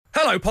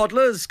Hello,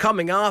 Podlers.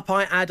 Coming up,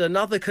 I add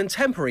another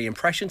contemporary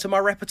impression to my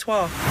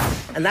repertoire.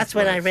 And that's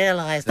when I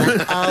realised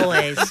I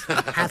always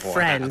have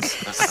friends.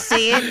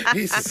 See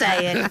it,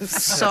 say it,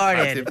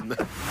 sorted.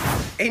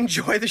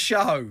 Enjoy the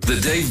show. The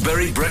Dave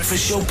Berry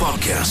Breakfast Show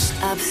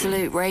Podcast.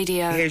 Absolute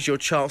Radio. Here's your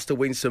chance to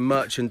win some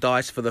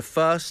merchandise for the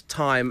first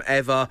time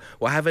ever.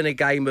 We're having a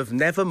game of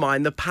Never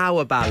Mind the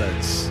Power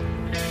Ballads.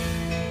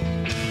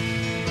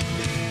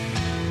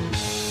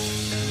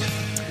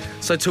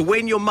 So to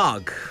win your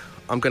mug,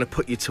 I'm going to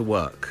put you to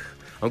work.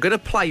 I'm going to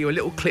play you a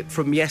little clip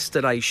from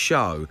yesterday's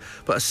show,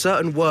 but a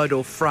certain word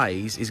or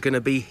phrase is going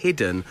to be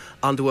hidden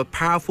under a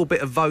powerful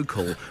bit of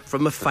vocal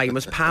from a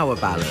famous power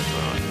ballad.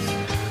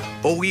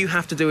 All you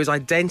have to do is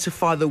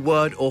identify the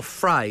word or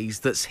phrase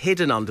that's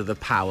hidden under the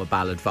power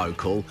ballad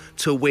vocal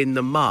to win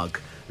the mug.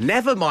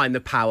 Never mind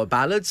the power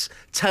ballads.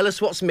 Tell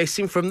us what's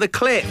missing from the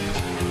clip.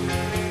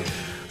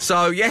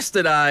 So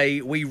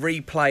yesterday we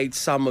replayed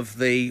some of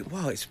the,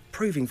 well, it's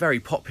proving very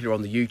popular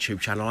on the YouTube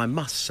channel, I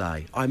must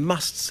say,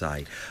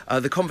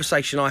 the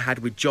conversation I had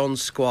with John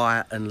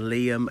Squire and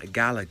Liam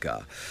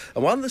Gallagher.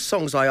 And one of the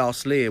songs I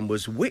asked Liam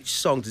was, which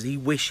song does he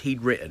wish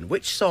he'd written?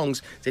 Which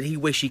songs did he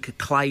wish he could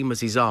claim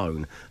as his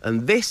own?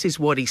 And this is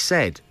what he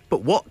said.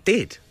 But what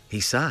did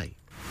he say?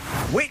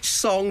 Which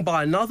song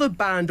by another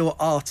band or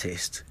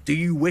artist do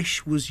you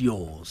wish was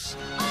yours?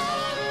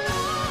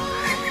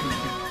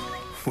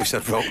 Wish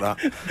I'd wrote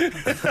that.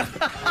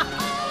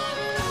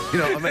 You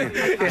know what I mean?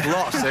 There's a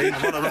lot, see?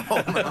 I'm on a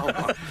roll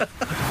now.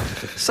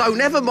 So,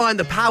 never mind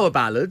the power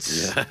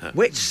ballads. Yeah.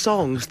 Which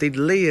songs did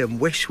Liam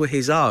wish were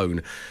his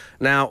own?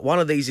 Now, one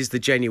of these is the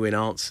genuine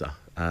answer.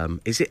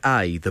 Is it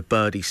A, the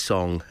Birdie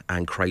Song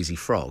and Crazy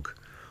Frog?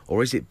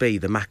 Or is it B,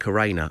 the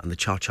Macarena and the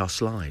Cha-Cha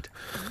Slide?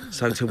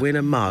 So, to win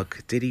a mug,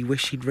 did he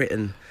wish he'd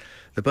written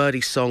the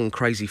Birdie Song,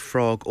 Crazy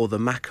Frog, or the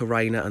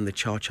Macarena and the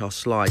Cha-Cha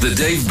Slide? The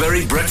Dave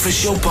Berry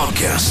Breakfast Show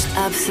Podcast.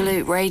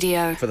 Absolute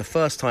Radio. For the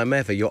first time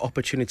ever, your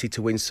opportunity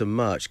to win some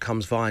merch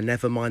comes via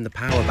Never Mind the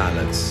Power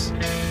Ballads.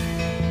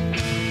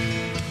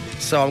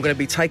 So I'm going to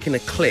be taking a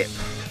clip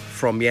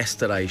from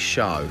yesterday's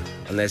show,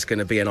 and there's going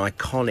to be an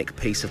iconic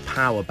piece of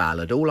power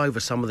ballad all over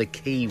some of the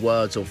key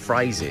words or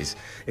phrases.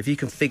 If you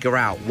can figure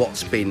out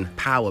what's been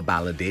power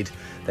balladed,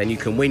 then you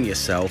can win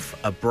yourself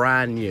a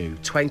brand new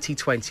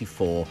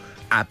 2024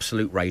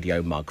 Absolute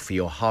Radio mug for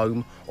your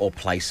home or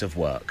place of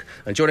work.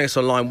 And joining us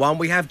on line one,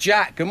 we have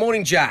Jack. Good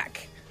morning,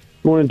 Jack.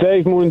 Morning,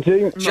 Dave. Morning,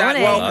 team. Jack,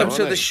 Morning. welcome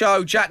to the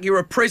show. Jack, you're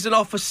a prison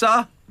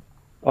officer.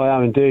 I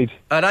am indeed.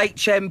 An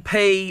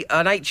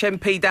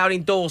HMP down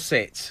in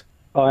Dorset.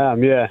 I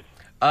am, yeah.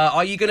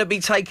 Are you going to be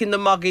taking the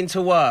mug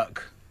into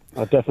work?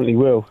 I definitely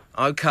will.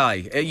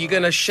 Okay. Are you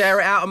going to share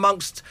it out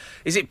amongst...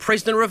 Is it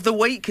Prisoner of the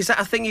Week? Is that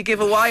a thing you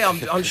give away?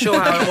 I'm sure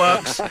how it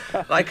works.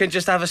 They can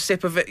just have a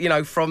sip of it, you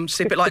know,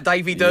 sip it like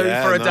Davey do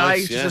for a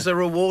day, just as a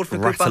reward for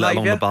good behaviour.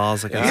 On the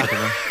bars, I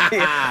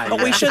guess.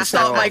 But we should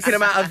start making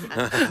them out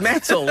of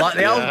metal, like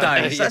the old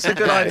days. That's a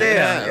good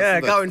idea.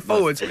 Yeah, going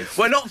forwards.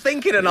 We're not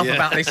thinking enough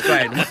about this,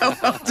 Glenn.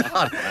 Well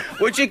done.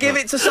 Would you give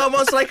it to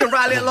someone so they can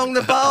rally along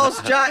the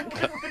bars, Jack?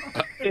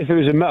 If it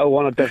was a metal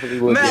one, I definitely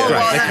would. Metal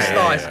yeah. one,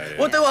 that's nice.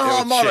 We'll do a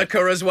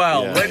harmonica as well.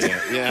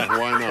 Yeah,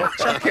 why not?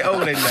 Chuck it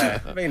all in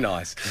there. Be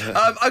nice.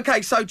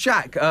 OK, so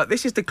Jack,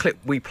 this is the clip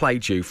we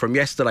played you from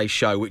yesterday's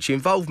show, which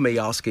involved me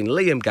asking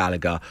Liam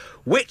Gallagher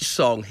which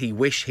song he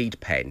wished he'd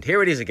penned.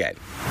 Here it is again.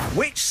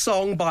 Which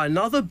song by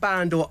another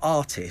band or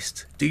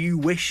artist do you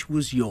wish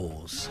was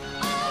yours?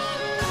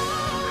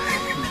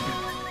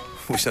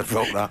 Wish I'd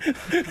wrote that.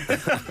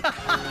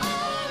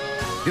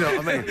 You know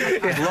what I mean?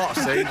 There's a lot,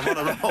 see? I'm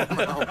on a roll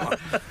now.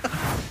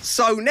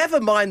 So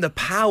never mind the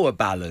power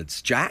ballads,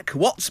 Jack.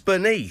 What's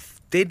beneath?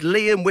 Did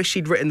Liam wish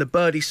he'd written the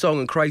Birdie Song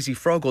and Crazy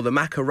Frog, or the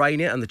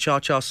Macarena and the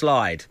Cha-Cha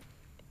Slide?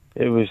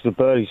 It was the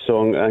Birdie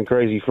Song and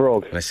Crazy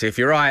Frog. Let's see if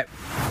you're right.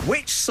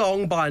 Which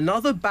song by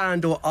another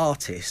band or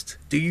artist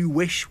do you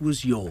wish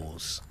was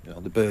yours? Yeah,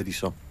 the Birdie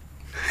Song.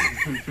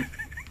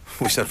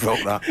 Wish I'd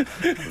wrote that.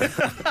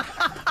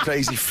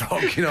 Crazy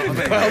Frog, you know what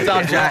I mean? Well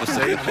done, Jack.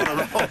 See? I'm on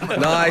a roll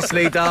now.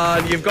 Nicely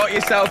done. You've got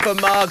yourself a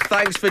mug.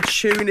 Thanks for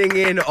tuning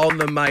in on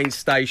the main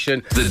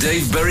station. The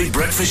Dave Berry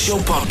Breakfast Show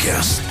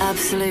Podcast.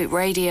 Absolute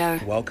Radio.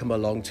 Welcome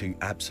along to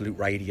Absolute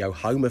Radio,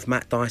 home of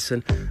Matt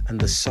Dyson and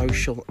the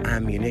Social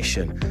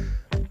Ammunition.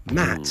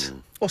 Matt,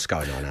 what's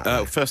going on out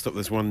there? First up,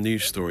 there's one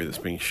news story that's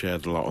being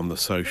shared a lot on the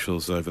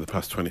socials over the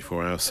past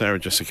 24 hours. Sarah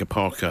Jessica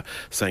Parker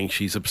saying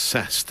she's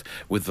obsessed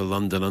with the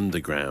London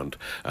Underground.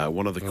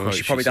 One of the quotes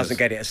She probably doesn't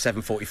get it at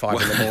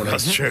 7:45 in the morning.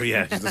 That's true,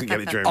 yeah. She doesn't get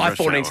it during I rush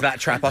fall hour. into that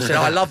trap. I said,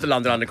 I love the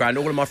London Underground.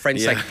 All of my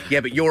friends say, yeah,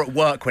 but you're at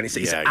work when it's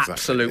exactly.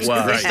 absolute It's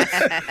work. great.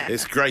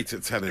 It's great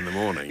at 10 in the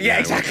morning. Yeah,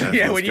 exactly.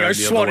 Yeah, when you go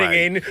swanning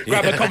in,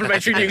 grab a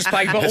complimentary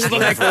newspaper, all the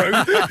leg room.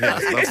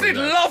 Isn't it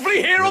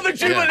lovely here on the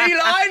Jubilee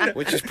line?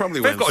 Which is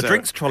probably They've got a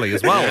drinks trolley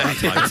as well.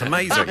 well. It's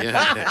amazing.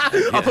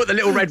 I put the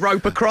little red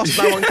rope across,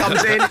 no one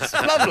comes in. It's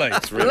lovely.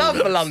 It's really love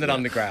the nice, London yeah.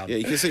 Underground. Yeah,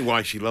 you can see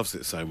why she loves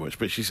it so much.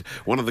 But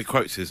one of the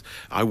quotes is,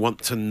 "I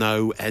want to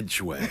know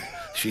Edgware."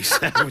 She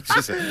said, which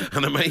is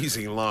an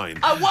amazing line.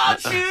 I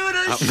want you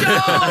to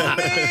show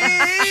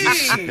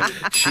me.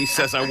 She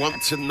says, "I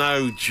want to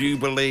know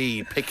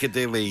Jubilee,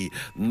 Piccadilly,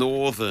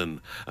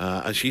 Northern,"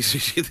 and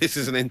this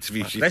is an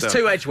interview she's There's done.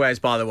 2 Edgwares,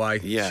 by the way.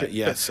 Yeah,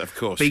 yes, of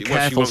course. Be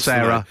careful,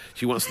 Sarah.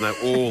 She wants to know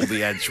all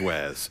the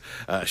Edgwares.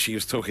 She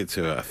was talking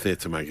to a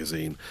theatre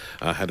magazine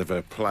ahead of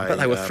her play. But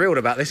they were thrilled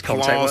about this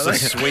content, weren't Plaza they?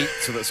 Suite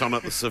that's on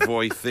at the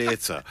Savoy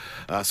Theatre.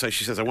 So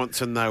she says, "I want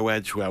to know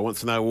Edgware. I want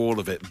to know all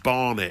of it.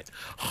 Barnet,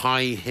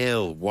 High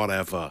Hill,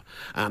 whatever."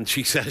 And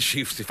she says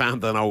she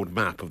found an old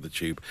map of the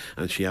Tube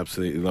and she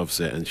absolutely loves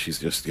it. And she's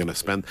just going to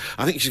spend...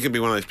 I think she's going to be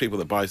one of those people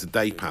that buys a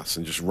day pass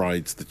and just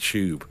rides the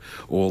Tube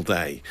all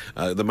day.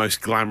 The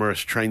most glamorous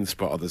train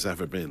spotter there's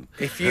ever been.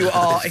 If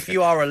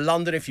you are in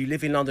London, if you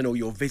live in London or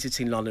you're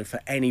visiting London for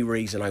any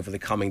reason over the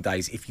coming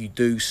days, if you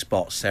do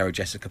spot Sarah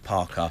Jessica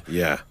Parker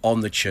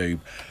on the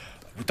Tube,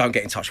 don't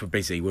get in touch, we're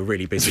busy. We're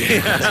really busy.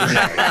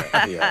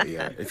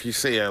 Yeah. If you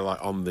see her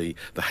like on the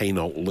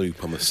Hainault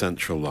Loop on the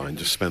Central Line,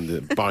 just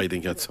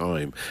biding her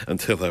time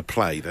until her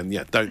play, then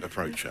don't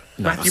approach her.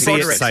 Matthew See it,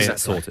 Broderick, say it,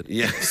 sorted.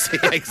 Yes,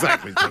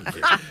 exactly. Thank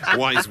you.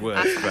 Wise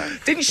words.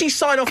 But Didn't she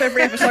sign off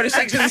every episode of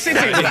Sex and the City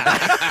with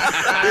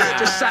that?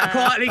 Just sat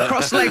quietly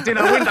cross-legged in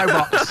her window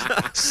box.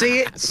 See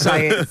it,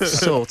 say it,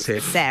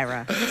 sorted.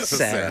 Sarah.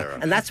 Sarah.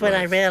 And that's when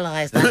I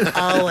realised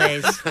I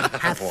always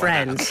have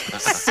friends.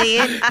 See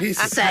it,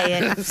 say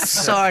it,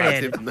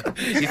 sorted.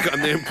 You've got a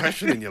new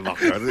impression in your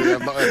locker. I've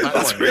not heard that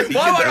one. Why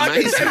You won't did I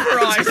amazing.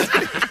 contemporise?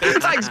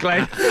 Thanks,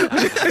 Glenn.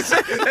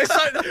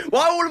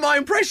 Why are all of my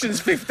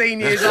impressions 15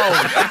 years old?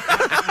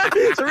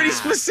 It's a really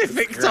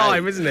specific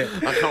time, isn't it?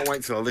 I can't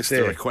wait till a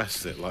listener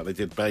requests it, like they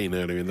did Bane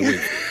earlier in the week.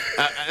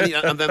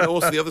 And then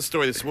also the other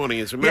story this morning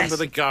is, remember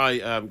the guy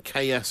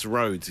K.S.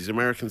 Rhodes? He's an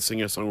American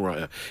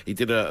singer-songwriter. He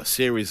did a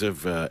series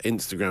of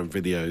Instagram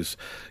videos,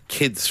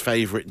 kids'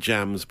 favourite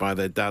jams by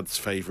their dad's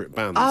favourite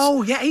bands.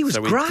 Oh, yeah, he was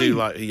so great. So we do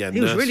like he was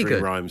nursery really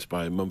good. rhymes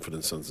by Mumford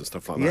and Sons and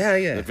stuff like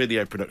that. Yeah. The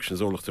video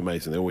productions all looked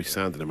amazing. They always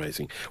sounded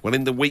amazing. Well,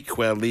 in the week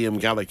where Liam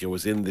Gallagher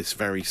was in this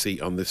very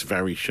seat on this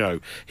very show,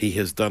 he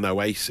has done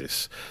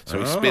Oasis. So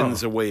he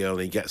spins a wheel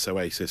and he gets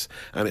Oasis,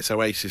 and it's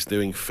Oasis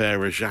doing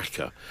Frère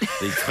Jacques,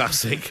 the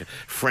classic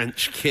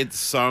French kids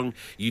song.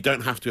 You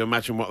don't have to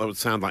imagine what that would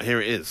sound like.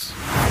 Here it is.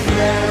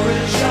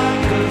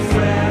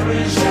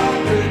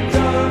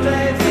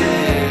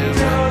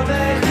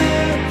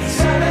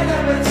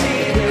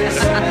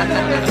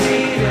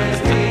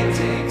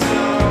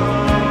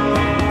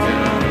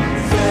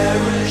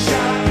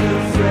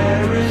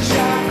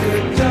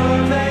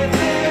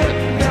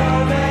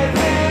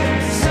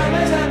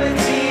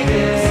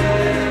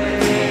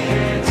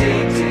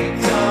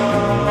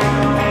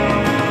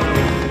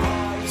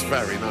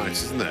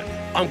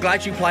 I'm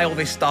glad you play all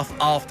this stuff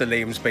after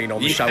Liam's been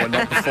on the show and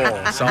not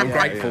before, so I'm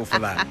grateful for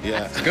that.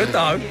 Yeah. It's good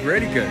though,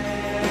 really good.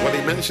 Well,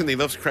 he mentioned he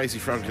loves Crazy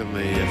Frog and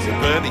the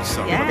Birdie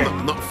song,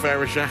 but not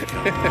Frère Jacques.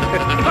 He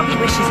probably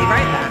wishes he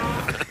wrote that.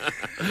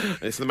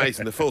 It's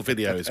amazing. The full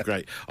video is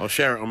great. I'll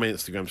share it on my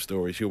Instagram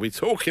stories. You'll be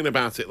talking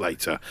about it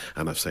later,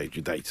 and I've saved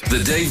your data.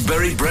 The Dave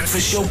Berry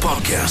Breakfast Show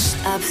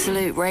Podcast.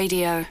 Absolute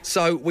Radio.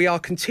 So we are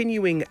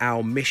continuing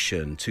our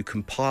mission to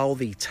compile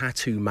the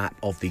tattoo map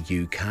of the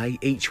UK.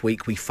 Each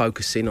week we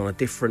focus in on a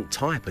different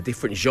type, a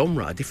different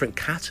genre, a different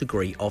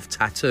category of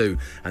tattoo.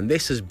 And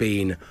this has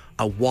been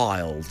a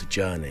wild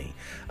journey.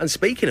 And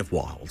speaking of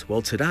wild,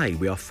 well, today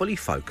we are fully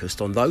focused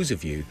on those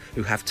of you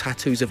who have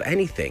tattoos of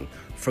anything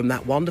from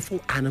that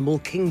wonderful animal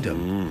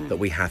kingdom that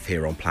we have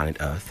here on planet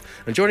Earth.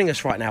 And joining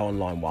us right now on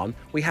line one,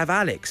 we have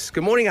Alex.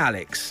 Good morning,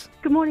 Alex.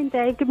 Good morning,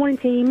 Dave. Good morning,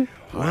 team.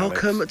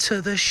 Welcome to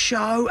the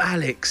show,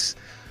 Alex.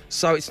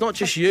 So it's not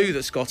just you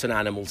that's got an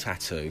animal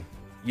tattoo.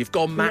 You've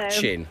gone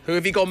matching. Who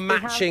have you gone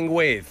matching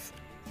with?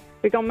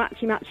 We've gone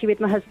matchy-matchy with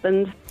my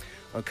husband.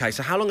 Okay,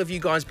 so how long have you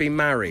guys been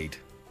married?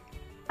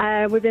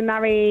 We've been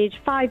married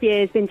 5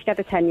 years, been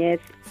together 10 years.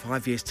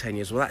 5 years, 10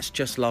 years. Well, that's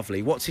just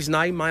lovely. What's his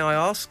name, may I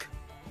ask?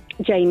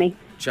 Jamie.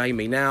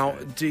 Jamie. Now,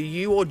 do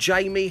you or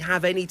Jamie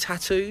have any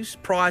tattoos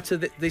prior to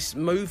this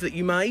move that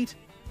you made?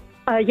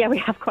 Yeah, we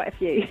have quite a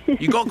few.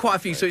 You got quite a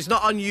few, so it's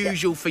not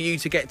unusual for you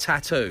to get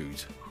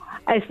tattooed?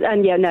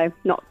 And yeah, no,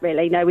 not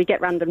really. No, we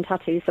get random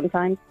tattoos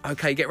sometimes.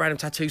 Okay, you get random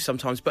tattoos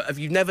sometimes, but have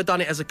you never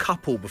done it as a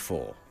couple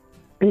before?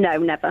 No,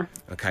 never.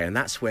 Okay, and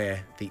that's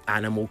where the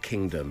animal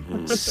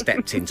kingdom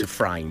stepped into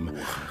frame.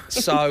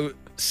 So,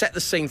 set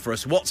the scene for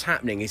us. What's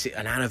happening? Is it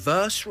an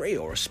anniversary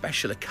or a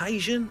special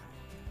occasion?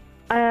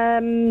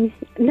 No,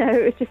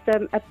 it's just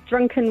a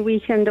drunken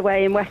weekend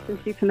away in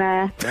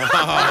Weston-super-Mare.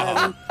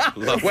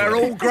 Where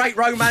all great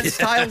romance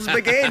tales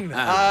begin.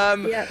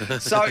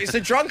 So it's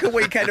a drunken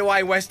weekend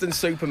away in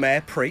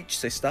Weston-super-Mare. Preach,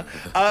 sister.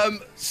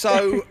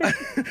 So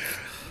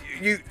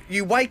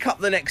you wake up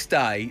the next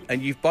day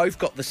and you've both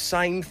got the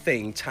same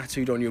thing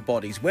tattooed on your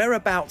bodies.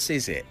 Whereabouts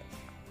is it?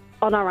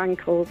 On our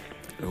ankles.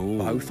 Ooh.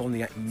 Both on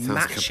the Sounds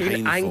matching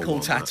painful, ankle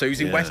that.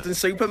 tattoos in Yeah. Western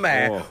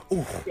Supermare.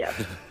 Ooh. Yeah.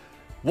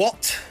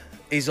 What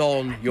is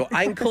on your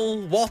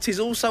ankle? What is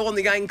also on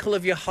the ankle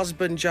of your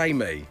husband,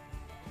 Jamie?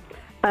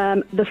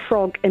 The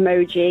frog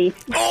emoji.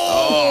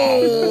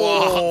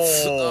 Oh,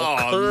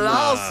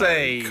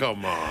 classy. No.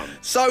 Come on.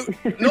 So,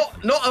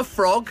 not a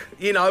frog,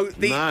 you know,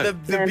 the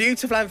No.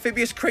 beautiful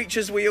amphibious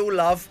creatures we all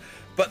love,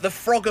 but the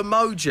frog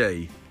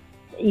emoji.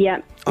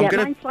 Yeah. I'm Yeah,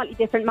 gonna- mine's slightly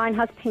different. Mine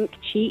has pink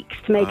cheeks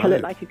to make her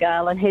look like a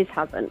girl, and his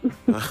hasn't.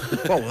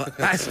 Well,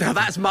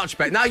 that's much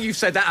better. Now you've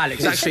said that,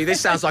 Alex, actually,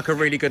 this sounds like a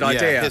really good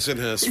idea. Yeah, his and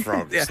hers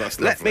frogs. Yeah, That's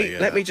let lovely. me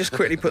let me just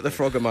quickly put the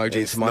frog emoji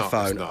It's into my not-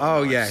 phone. it's not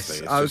Oh nice, yes, see,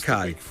 it's just a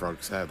okay. big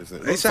frog's head, isn't it?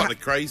 It's Looks a- like the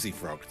crazy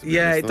frog. To be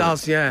Yeah, honest, it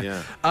does. doesn't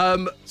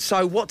Yeah.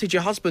 So, what did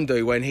your husband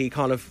do when he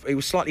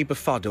was slightly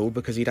befuddled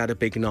because he'd had a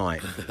big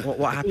night?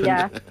 What happened?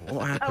 Yeah.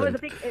 What Oh, happened?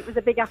 it was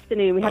a big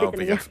afternoon. We had it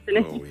done in the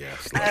afternoon. Oh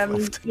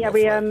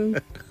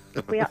yes.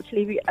 We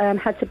actually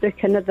had to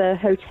book another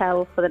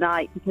hotel for the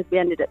night because we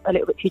ended up a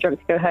little bit too drunk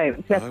to go home.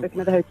 So we had to book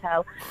another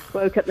hotel.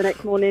 Woke up the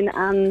next morning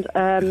and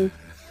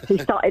he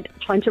started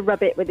trying to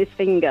rub it with his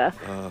finger.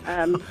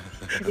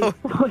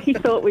 He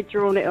thought we'd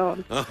drawn it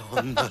on.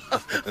 Oh no.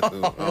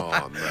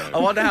 I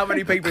wonder how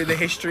many people in the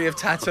history of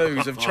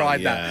tattoos have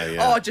tried yeah, that.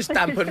 yeah. Oh, I just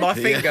dampened my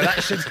finger.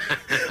 That should.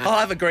 I'll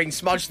have a green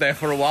smudge there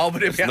for a while,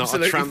 but it'll be Not a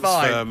absolutely transfer,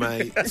 fine.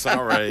 mate.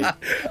 Sorry.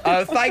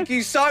 Thank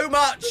you so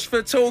much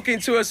for talking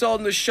to us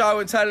on the show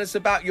and telling us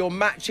about your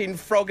matching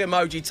frog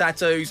emoji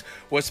tattoos.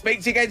 We'll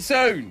speak to you again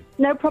soon.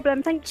 No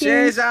problem. Thank you.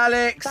 Cheers,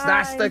 Alex. Bye.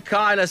 That's the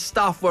kind of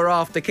stuff we're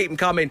after. Keep them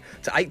coming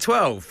to 8,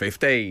 12,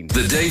 15.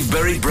 The Dave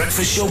Berry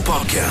Breakfast Show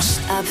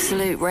Podcast.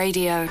 Absolute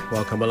Radio.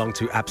 Welcome along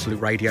to Absolute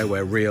Radio,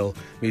 where real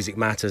music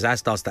matters,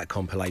 as does that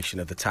compilation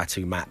of the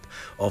tattoo map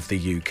of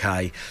the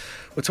UK.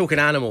 We're talking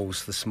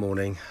animals this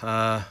morning.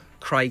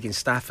 Craig in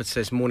Stafford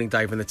says, "Morning,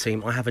 Dave and the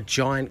team. I have a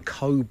giant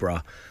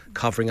cobra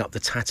covering up the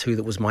tattoo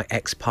that was my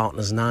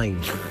ex-partner's name."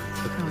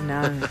 Oh,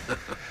 no.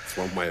 That's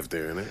one way of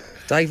doing it.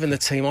 Dave and the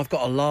team, I've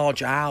got a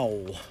large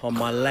owl on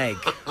my leg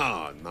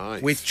Oh,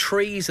 nice. with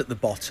trees at the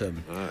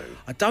bottom. Oh.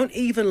 I don't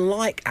even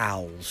like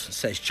owls,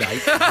 says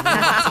Jake.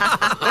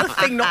 What a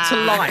thing not to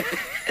like.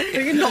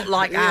 Do you not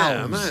like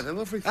Yeah, owls? man, they're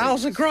lovely things.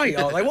 Owls are great,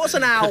 aren't they? What's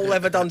an owl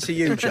ever done to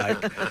you, Jake?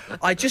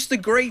 I just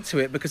agreed to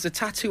it because the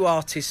tattoo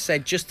artist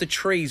said just the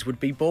trees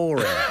would be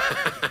boring.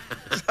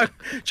 So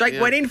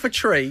Jake went in for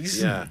trees.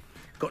 Yeah.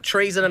 Got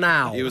trees and an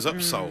owl. He was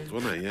upsold,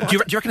 wasn't he? Yeah. Do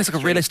you reckon it's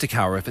like a realistic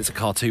owl or if it's a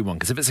cartoon one?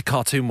 Because if it's a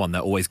cartoon one,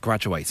 they're always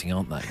graduating,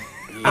 aren't they?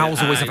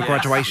 Owls always have a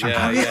graduation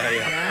party.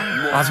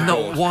 I've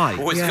not why.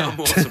 Always got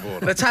more to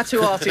board. The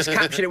tattoo artist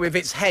captured it with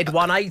its head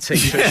 180,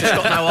 so it's just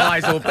got no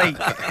eyes or beak.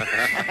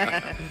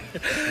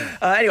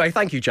 Anyway,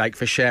 thank you, Jake,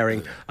 for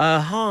sharing.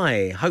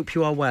 Hi, hope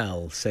you are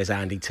well, says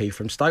Andy T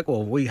from Stoke.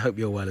 Well, we hope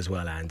you're well as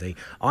well, Andy.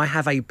 I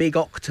have a big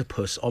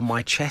octopus on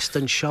my chest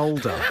and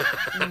shoulder.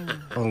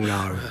 Oh,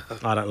 no,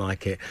 I don't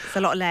like it. It's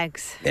a lot of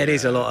legs. It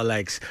is a lot of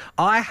legs.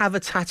 I have a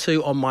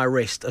tattoo on my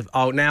wrist of...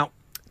 Oh, now,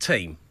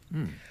 team,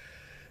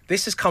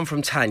 this has come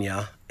from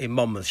Tanya in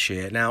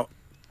Monmouthshire. Now,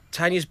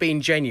 Tanya's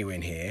being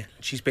genuine here.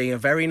 She's being a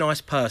very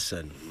nice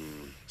person.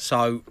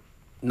 So,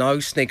 no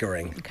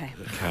sniggering. Okay.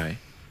 Okay.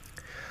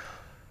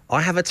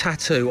 I have a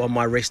tattoo on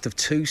my wrist of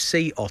 2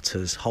 sea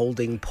otters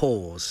holding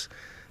paws.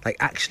 They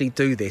actually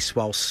do this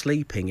while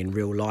sleeping in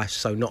real life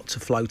so not to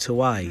float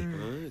away.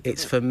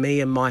 It's for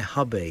me and my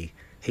hubby.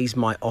 He's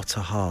my otter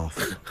half.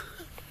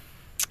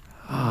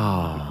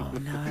 Oh.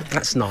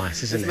 That's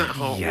nice, isn't Isn't that it?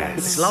 hot? Yes.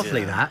 It's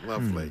lovely, that.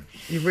 Lovely.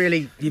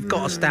 You've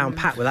got us down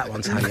pat with that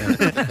one, Tanya.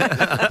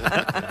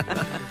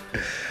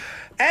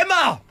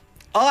 Emma!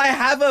 I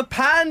have a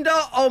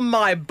panda on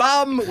my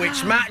bum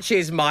which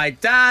matches my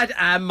dad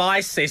and my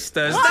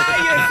sisters. There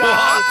you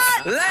go.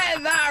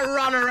 Let that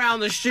run around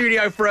the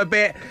studio for a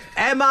bit.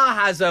 Emma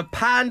has a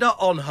panda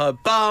on her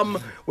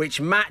bum which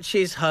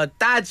matches her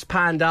dad's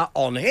panda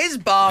on his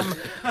bum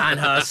and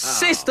her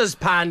sister's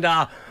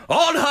panda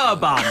on her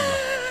bum.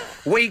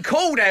 We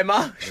called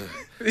Emma.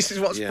 This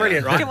is what's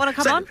brilliant, right? Do you want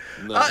to come on?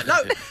 No,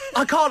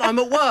 I can't. I'm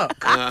at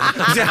work.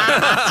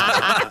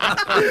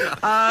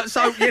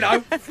 So, you know,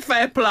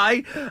 fair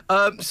play.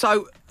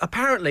 So,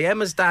 apparently,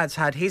 Emma's dad's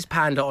had his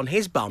panda on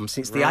his bum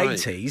since the Right.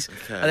 80s.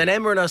 Okay. And then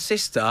Emma and her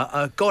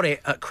sister got it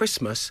at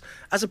Christmas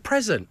as a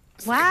present.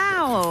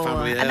 Wow.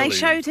 Family And they heirloom.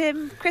 showed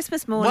him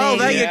Christmas morning. Well,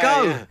 there you Yeah,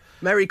 go. yeah.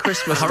 Merry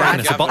Christmas, I reckon Dad.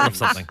 it's a bottle of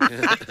something.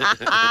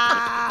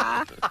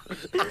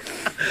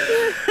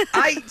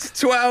 8,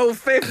 12,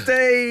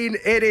 15.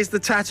 It is the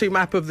tattoo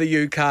map of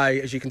the UK.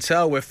 As you can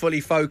tell, we're fully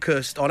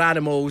focused on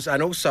animals.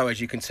 And also, as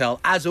you can tell,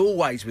 as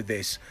always with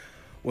this,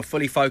 we're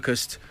fully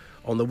focused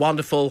on the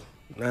wonderful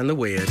and the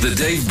weird. The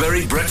Dave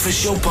Berry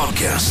Breakfast Show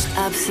Podcast.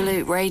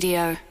 Absolute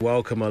Radio.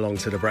 Welcome along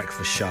to the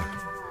breakfast show.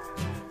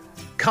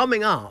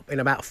 Coming up in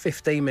about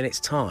 15 minutes'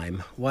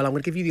 time, well, I'm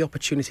going to give you the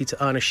opportunity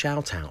to earn a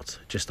shout-out.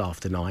 Just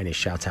after 9 is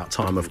shout-out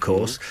time, of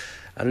course.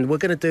 And we're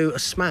going to do a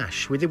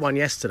smash. We did one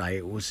yesterday.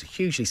 It was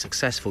hugely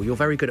successful. You're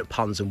very good at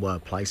puns and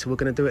wordplay, so we're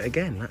going to do it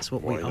again. That's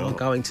what we are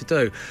going to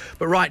do.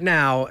 But right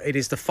now, it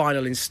is the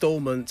final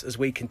instalment as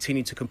we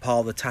continue to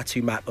compile the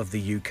tattoo map of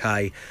the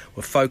UK.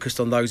 We're focused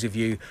on those of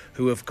you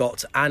who have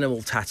got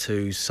animal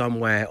tattoos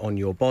somewhere on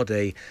your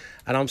body.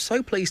 And I'm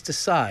so pleased to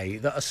say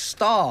that a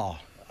star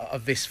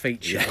of this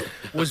feature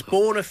was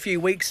born a few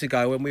weeks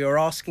ago when we were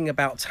asking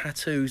about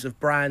tattoos of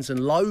brands and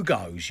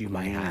logos you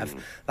may have.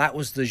 That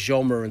was the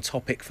genre and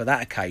topic for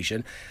that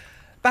occasion.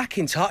 Back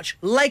in touch,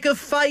 Leg of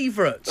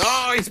Favourites.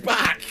 Oh, he's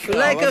back.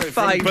 Leg of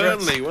From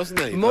Favourites. Burnley, wasn't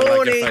he?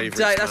 Morning, Dave.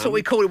 That's what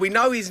we call it. We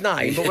know his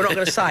name, but we're not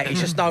going to say it.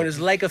 He's just known as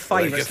Leg of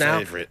Favourites now.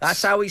 Favourites.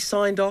 That's how he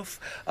signed off.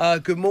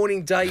 Good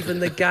morning, Dave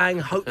and the gang.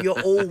 Hope you're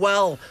all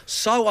well.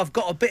 So I've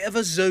got a bit of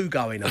a zoo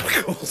going on.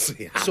 Of course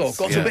he has. So I've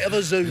got a bit of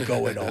a zoo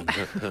going on.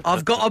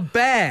 I've got a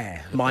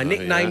bear. My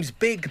nickname's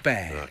Big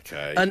Bear.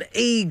 Okay. An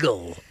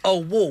eagle, a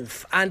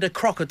wolf, and a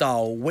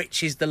crocodile,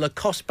 which is the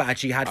Lacoste badge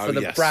he had for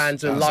the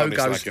brands and That's on his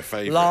logos Leg of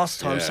Favourites. last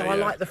time. Yeah, So I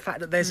yeah. like the fact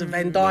that there's a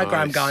Venn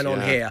diagram Nice, going on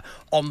yeah. here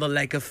on the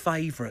Leg of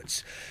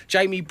Favourites.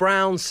 Jamie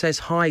Brown says,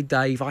 "Hi,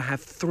 Dave. I have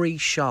 3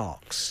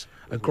 sharks,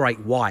 a great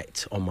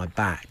white on my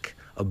back,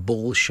 a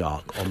bull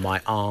shark on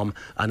my arm,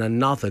 and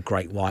another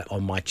great white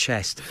on my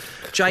chest."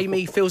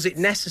 Jamie feels it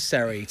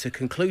necessary to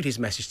conclude his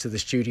message to the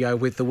studio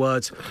with the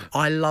words,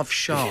 "I love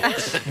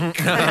sharks."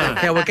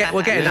 Yeah, we're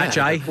getting that,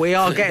 Jay. We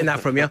are getting that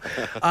from you.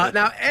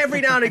 Now,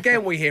 every now and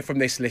again we hear from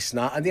this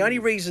listener, and the only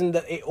reason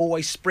that it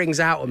always springs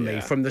out of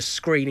me from the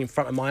screen in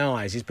front of my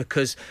eyes is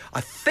because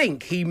I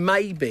think he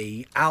may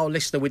be our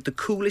listener with the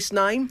coolest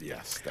name.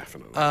 Yes,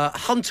 definitely.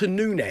 Hunter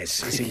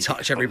Nunez is in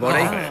touch,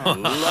 everybody.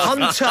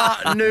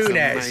 Hunter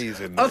Nunez.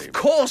 amazing Of name.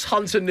 course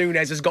Hunter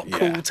Nunez has got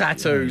cool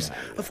tattoos.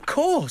 Of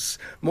course.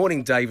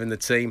 Morning, Dave and the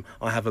team.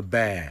 I have a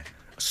bear,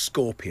 a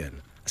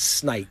scorpion, a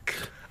snake,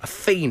 a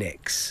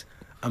phoenix,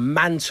 a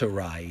manta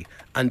ray,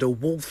 and a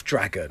wolf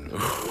dragon.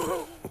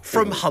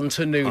 From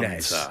Hunter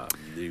Nunez. Hunter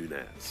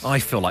Nunez. I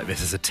feel like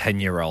this is a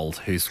 10-year-old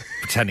who's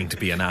pretending to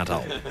be an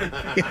adult.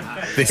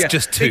 This is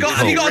just too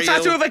Have you cool. got a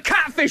tattoo of a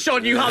catfish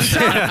on you, Hunter?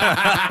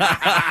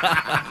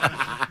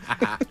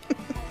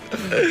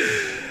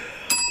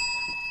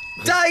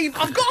 Dave,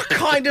 I've got a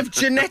kind of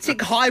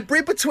genetic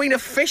hybrid between a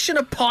fish and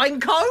a pine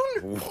cone.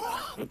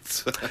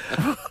 What?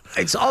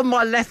 It's on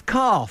my left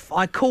calf.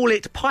 I call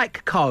it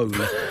pike cone.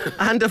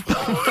 And a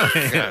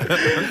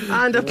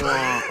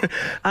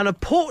and a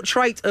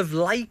portrait of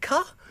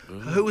Laker,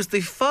 who was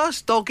the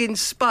first dog in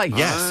space.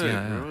 Yes,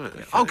 yeah. Right.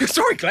 Oh,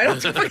 sorry,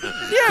 Glenn.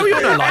 Yeah, we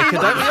all know Laika,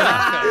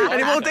 don't we?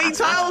 Any more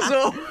details?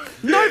 Or?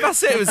 No,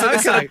 that's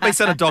it. They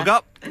sent a dog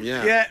up.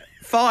 Yeah. Yeah,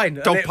 fine.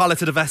 And Dog it-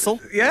 piloted a vessel.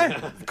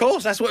 Yeah, of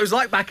course. That's what it was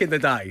like back in the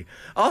day.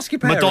 Ask your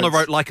parents. Madonna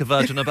wrote Like a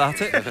Virgin about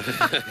it.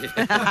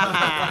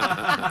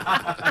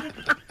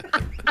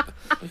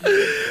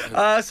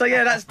 So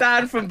yeah, that's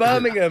Dan from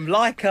Birmingham.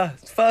 Laika,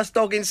 first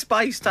dog in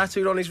space,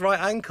 tattooed on his right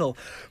ankle.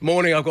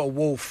 Morning, I've got a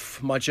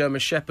wolf, my German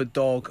Shepherd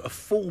dog, a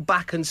full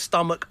back and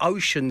stomach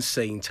ocean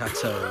scene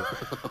tattoo.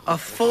 A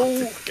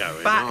full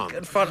going back on?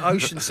 and front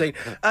ocean scene.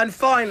 And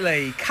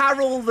finally,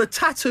 Carol the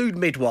tattooed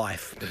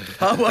midwife.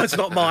 Her words,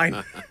 not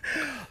mine.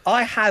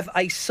 I have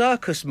a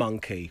circus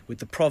monkey with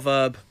the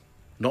proverb,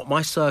 "Not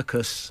my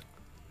circus,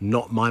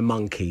 not my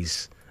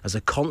monkeys," as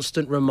a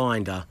constant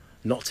reminder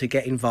not to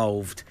get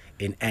involved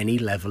in any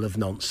level of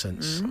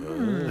nonsense.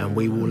 And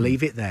we will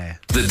leave it there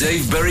The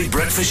Dave Berry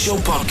Breakfast Show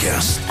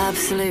Podcast.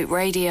 Absolute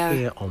Radio.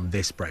 here on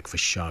this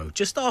breakfast show.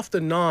 Just after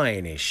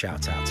 9 is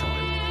shout-out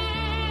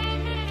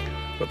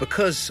time. But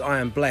because I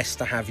am blessed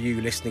to have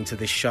you listening to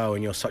this show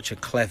and you're such a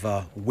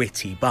clever,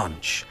 witty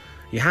bunch,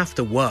 you have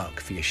to work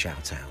for your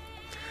shout-out.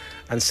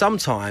 And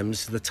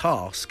sometimes the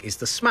task is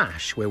the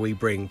smash, where we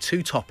bring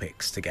 2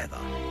 topics together.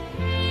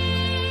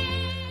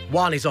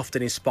 One is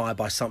often inspired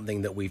by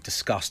something that we've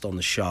discussed on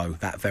the show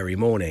that very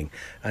morning.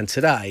 And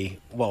today,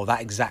 well,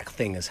 that exact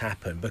thing has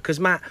happened. Because,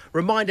 Matt,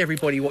 remind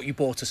everybody what you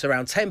bought us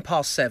around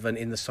 7:10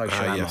 in the social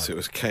ammo. Yes, it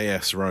was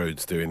KS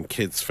Rhodes doing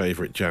kids'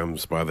 favourite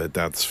jams by their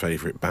dad's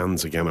favourite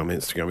bands again on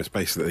Instagram. It's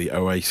basically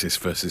Oasis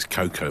versus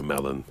Coco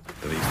Melon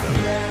that he's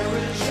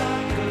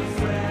done.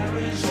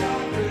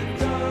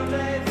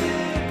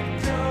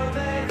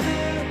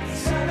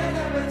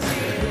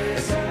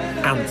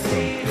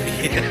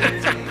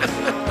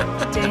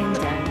 Ding,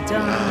 dang,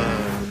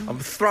 dong. I'm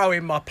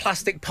throwing my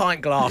plastic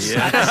pint glass.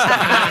 Yeah.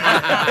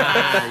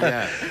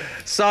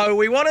 So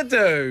we want to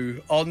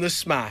do on the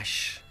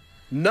smash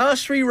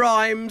nursery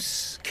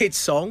rhymes, kids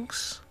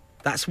songs.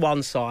 That's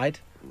one side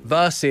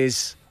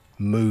versus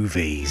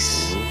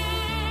movies.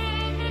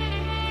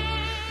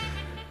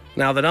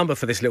 Now the number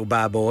for this little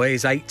bad boy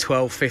is 8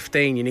 12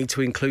 15. You need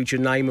to include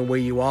your name and where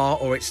you are,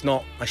 or it's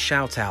not a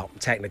shout out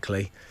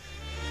technically.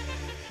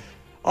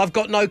 I've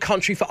got No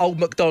Country for Old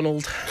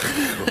MacDonald.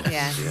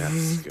 Yeah.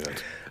 Yes,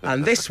 good.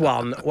 And this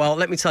one, well,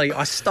 let me tell you,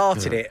 I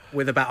started it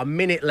with about a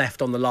minute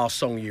left on the last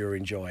song you were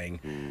enjoying.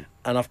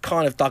 And I've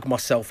kind of dug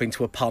myself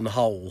into a pun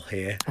hole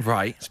here.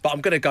 Right. But I'm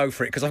going to go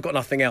for it because I've got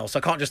nothing else. I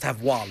can't just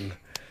have one.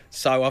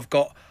 So I've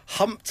got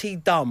Humpty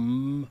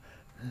Dum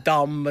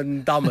Dumb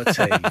and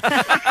Dumberty.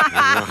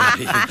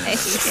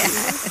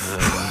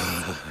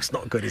 It's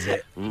not good, is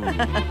it?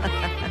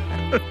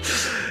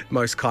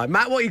 Most kind.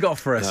 Matt, what you got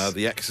for us?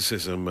 The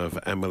Exorcism of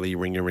Emily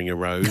Ringa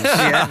Rose.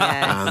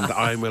 And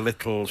I'm a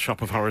Little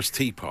Shop of Horrors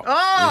teapot.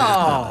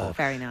 Oh!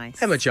 Very nice.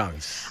 Emma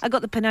Jones. I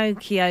got the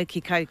Pinocchio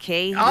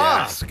Kikoki.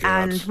 Yes, good.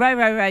 And Row,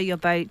 Row, Row Your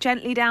Boat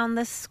Gently Down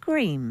the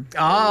Scream.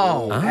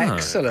 Oh,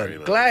 excellent.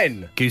 nice.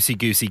 Glenn. Goosey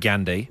Goosey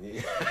Gandy.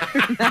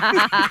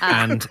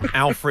 And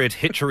Alfred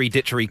Hitchery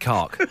Ditchery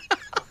Cock.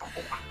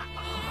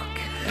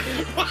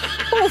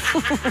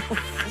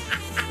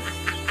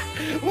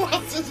 What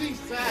does he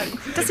say?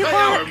 Does it They work?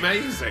 are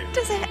amazing.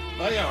 Does it?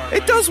 They are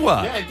amazing. It does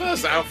work. Yeah, it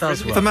does, Alfred.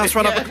 Does work. The mouse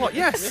ran up the clock,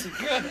 yes.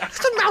 It's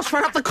the mouse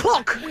ran up the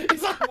clock.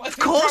 Of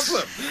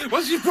course.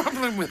 What's your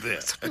problem with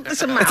this?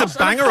 It's a mouse. It's a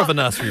banger of a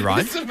nursery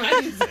rhyme. It's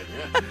amazing.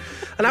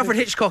 And Alfred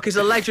Hitchcock is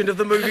a legend of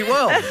the movie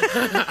world.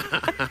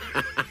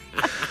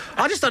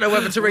 I just don't know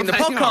whether to ring the They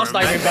podcast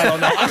are naming bell or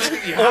not.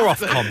 Or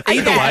Ofcom.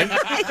 Either way.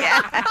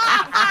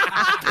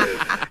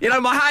 You know,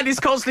 my hand is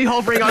constantly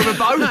hovering over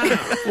both.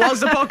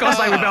 One's the podcast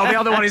naming bell, the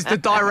other one is the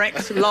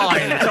direct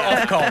line to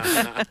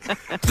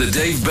Ofcom. The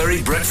Dave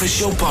Berry Breakfast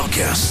Show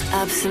Podcast.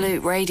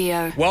 Absolute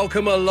Radio.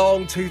 Welcome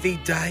along to the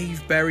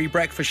Dave Berry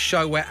Breakfast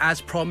Show, where,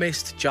 as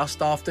promised,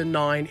 just after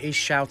 9 is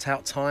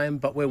shout-out time,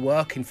 but we're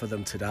working for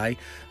them today.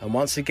 And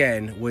once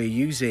again, we're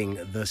using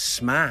the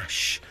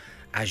Smash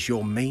as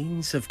your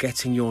means of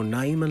getting your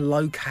name and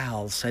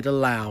locale said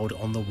aloud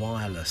on the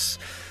wireless.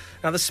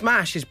 Now, the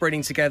Smash is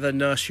bringing together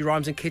nursery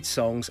rhymes and kids'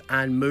 songs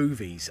and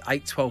movies.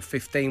 8, 12,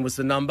 15 was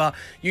the number,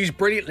 used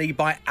brilliantly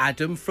by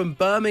Adam from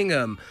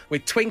Birmingham,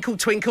 with Twinkle,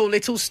 Twinkle,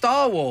 Little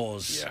Star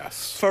Wars.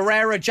 Yes.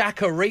 Ferrera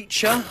Jacka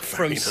Reacher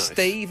from nice.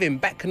 Steve in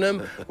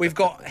Beckenham. We've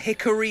got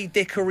Hickory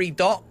Dickory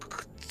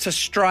Dock to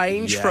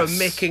Strange Yes. from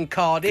Mick in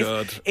Cardiff.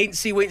 Good.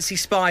 Incy Wincy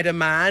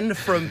Spider-Man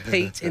from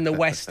Pete in the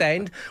West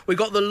End. We've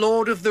got the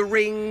Lord of the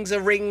Rings, A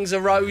Rings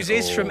of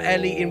Roses from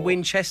Ellie in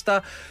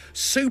Winchester.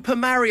 Super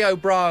Mario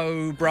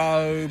Bro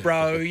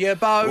Your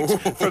Boat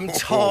from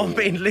Tom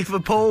in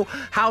Liverpool.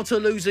 How to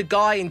Lose a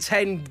Guy in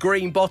 10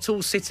 Green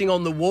Bottles Sitting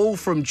on the Wall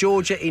from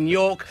Georgia in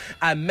York.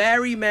 And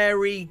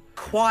Mary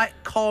Quite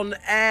Con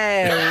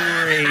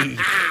Airy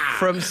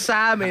from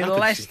Sam in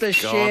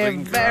Leicestershire.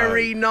 Garden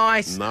Very Cove.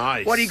 nice.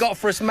 Nice. What do you got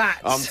for us,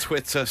 Matt? On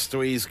Twitter,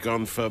 Stewie's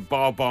gone for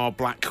Bar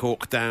Black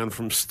Hawk Down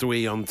from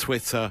Stewie on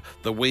Twitter.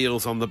 The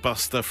Wheels on the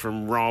Buster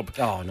from Rob.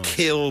 Oh, nice.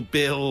 Kill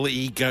Bill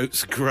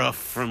E-Goat's Gruff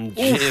from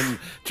Jim.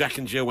 Jack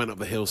and Jill Went Up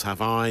the Hills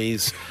Have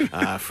Eyes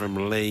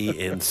from Lee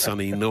in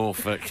sunny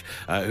Norfolk,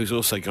 who's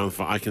also gone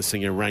for I Can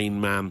Sing a Rain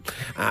Man.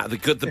 The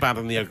Good, the Bad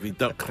and the Ugly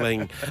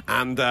Duckling.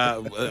 And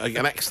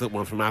an excellent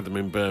one from Adam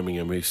in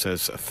Birmingham, who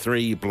says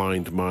 3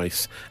 blind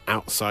mice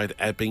outside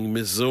Ebbing,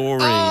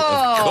 Missouri.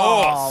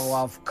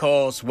 Oh, of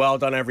course. Well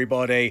done,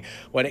 everybody.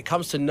 When it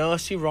comes to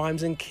nursery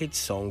rhymes and kids'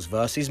 songs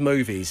versus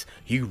movies,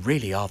 you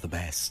really are the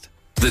best.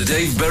 The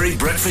Dave Berry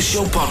Breakfast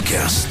Show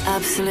Podcast.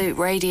 Absolute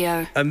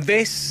Radio. And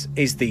this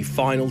is the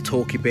final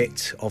talky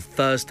bit of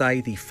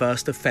Thursday, the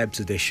 1st of Feb's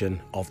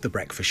edition of The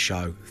Breakfast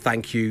Show.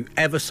 Thank you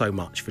ever so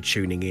much for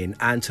tuning in,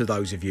 and to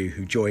those of you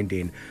who joined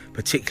in,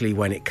 particularly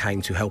when it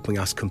came to helping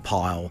us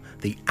compile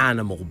the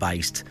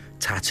animal-based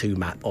tattoo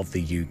map of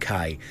the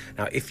UK.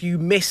 Now, if you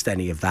missed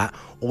any of that,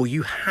 or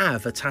you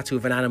have a tattoo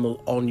of an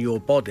animal on your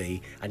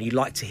body and you'd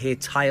like to hear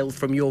tales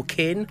from your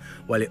kin,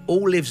 well, it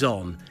all lives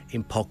on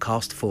in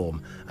podcast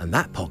form. And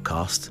that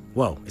podcast,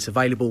 well, it's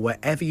available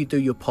wherever you do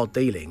your pod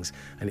dealings,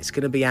 and it's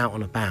going to be out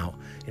and about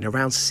in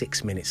around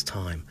 6 minutes'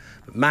 time.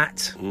 But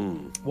Matt,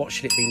 what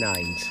should it be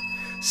named?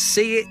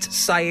 See It,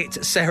 Say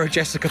It, Sarah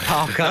Jessica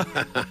Parker.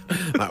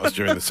 That was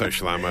during the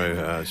social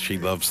ammo. She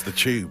loves the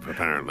tube,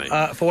 apparently.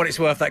 For what it's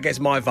worth, that gets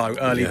my vote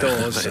early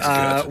doors. That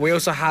is good. We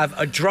also have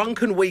A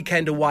Drunken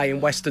Weekend Away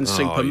in Weston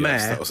Super Mare.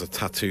 Yes, that was a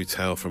tattoo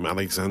tale from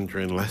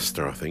Alexandra in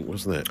Leicester, I think,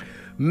 wasn't it?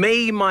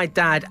 Me, my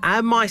dad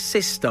and my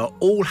sister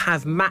all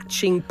have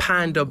matching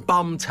panda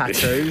bum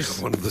tattoos.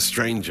 One of the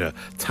stranger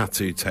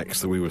tattoo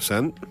texts that we were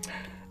sent.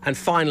 And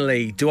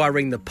finally, do I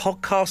ring the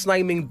podcast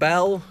naming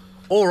bell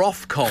or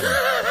Ofcom?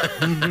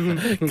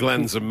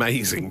 Glenn's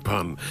amazing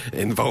pun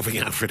involving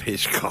Alfred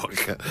Hitchcock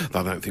that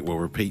I don't think we'll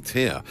repeat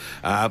here.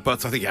 But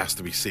I think it has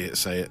to be See It,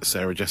 Say It,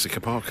 Sarah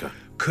Jessica Parker.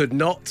 Could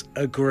not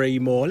agree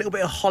more. A little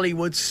bit of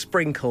Hollywood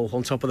sprinkle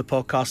on top of the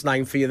podcast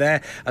name for you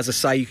there. As I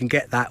say, you can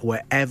get that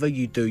wherever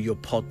you do your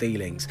pod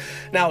dealings.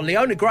 Now,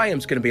 Leona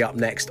Graham's going to be up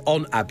next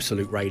on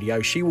Absolute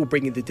Radio. She will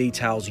bring you the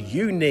details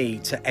you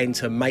need to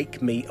enter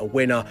Make Me a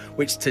Winner,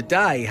 which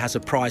today has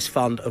a prize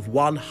fund of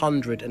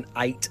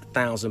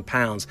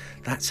 £108,000.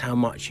 That's how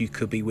much you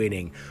could be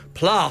winning.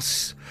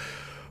 Plus,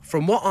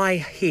 from what I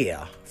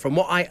hear, from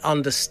what I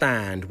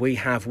understand, we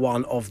have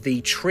one of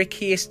the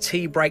trickiest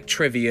tea break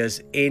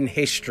trivias in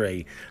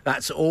history.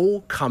 That's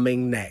all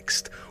coming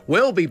next.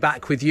 We'll be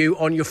back with you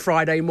on your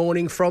Friday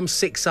morning from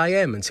 6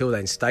 a.m. Until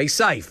then, stay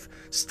safe,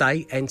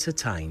 stay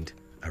entertained.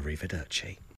 Arrivederci.